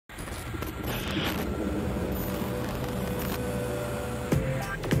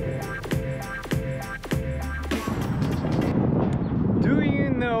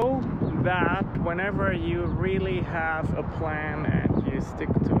whenever you really have a plan and you stick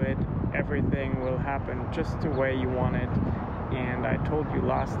to it, everything will happen just the way you want it. And I told you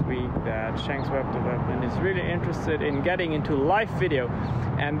last week that Shanks Web Development is really interested in getting into live video,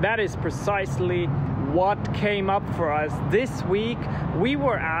 and that is precisely what came up for us this week. We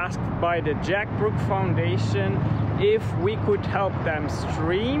were asked by the Jack Brook Foundation if we could help them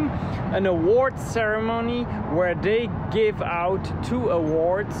stream an award ceremony where they give out 2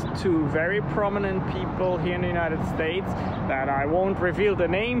 awards to very prominent people here in the United States that I won't reveal the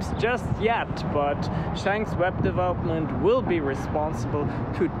names just yet, but Shanks Web Development will be responsible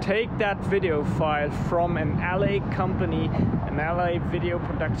to take that video file from an LA company, an LA video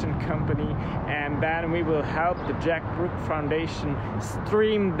production company, and then we will help the Jack Brook Foundation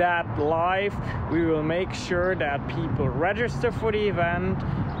stream that live. We will make sure that people register for the event,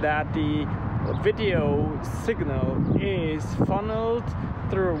 that the video signal is funneled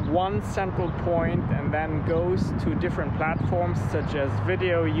through one central point and then goes to different platforms such as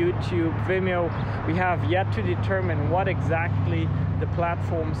video, YouTube, Vimeo. We have yet to determine what exactly the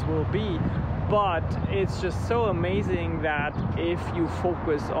platforms will be, but it's just so amazing that if you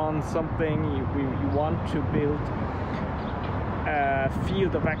focus on something you want to build a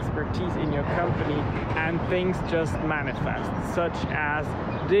field of expertise in your company, and things just manifest, such as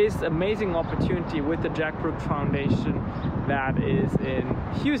this amazing opportunity with the Jack Brook Foundation that is in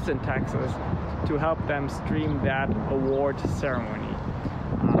Houston, Texas, to help them stream that award ceremony.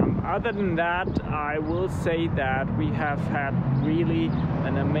 Other than that, I will say that we have had really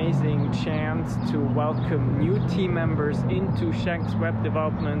an amazing chance to welcome new team members into Shanks Web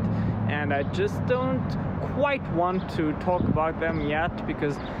Development, and I just don't quite want to talk about them yet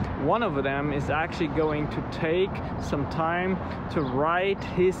because one of them is actually going to take some time to write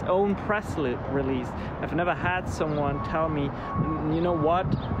his own press release. I've never had someone tell me, you know what,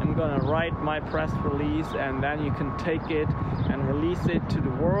 I'm gonna write my press release and then you can take it and release it to the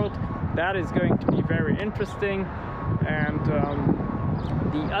world. That is going to be very interesting. And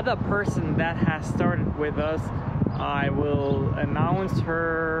the other person that has started with us, I will announce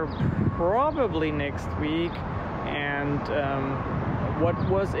her probably next week. And what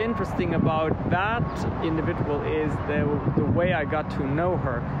was interesting about that individual is the way I got to know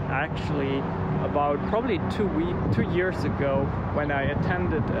her. Actually, about probably 2 years ago, when I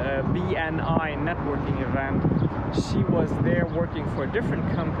attended a BNI networking event, she was there working for a different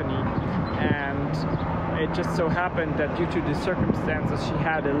company, and it just so happened that due to the circumstances she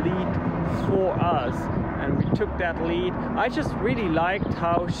had a lead for us, and we took that lead. I just really liked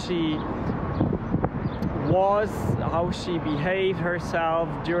how she behaved herself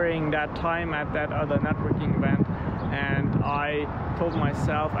during that time at that other networking event, and I told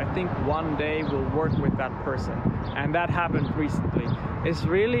myself, I think one day we'll work with that person, and that happened recently. It's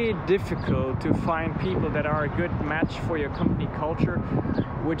really difficult to find people that are a good match for your company culture,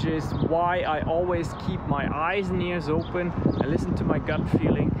 which is why I always keep my eyes and ears open. I listen to my gut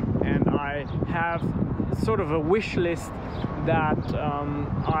feeling, and I have sort of a wish list that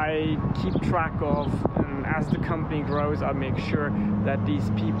I keep track of, and as the company grows, I make sure that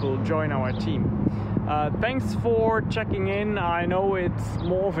these people join our team. Thanks for checking in. I know it's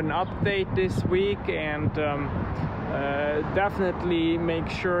more of an update this week, and definitely make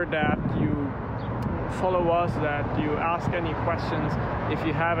sure that you follow us, that you ask any questions if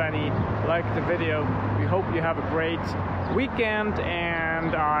you have any. Like the video. We hope you have a great weekend,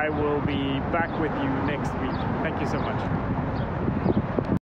 and I will be back with you next week. Thank you so much.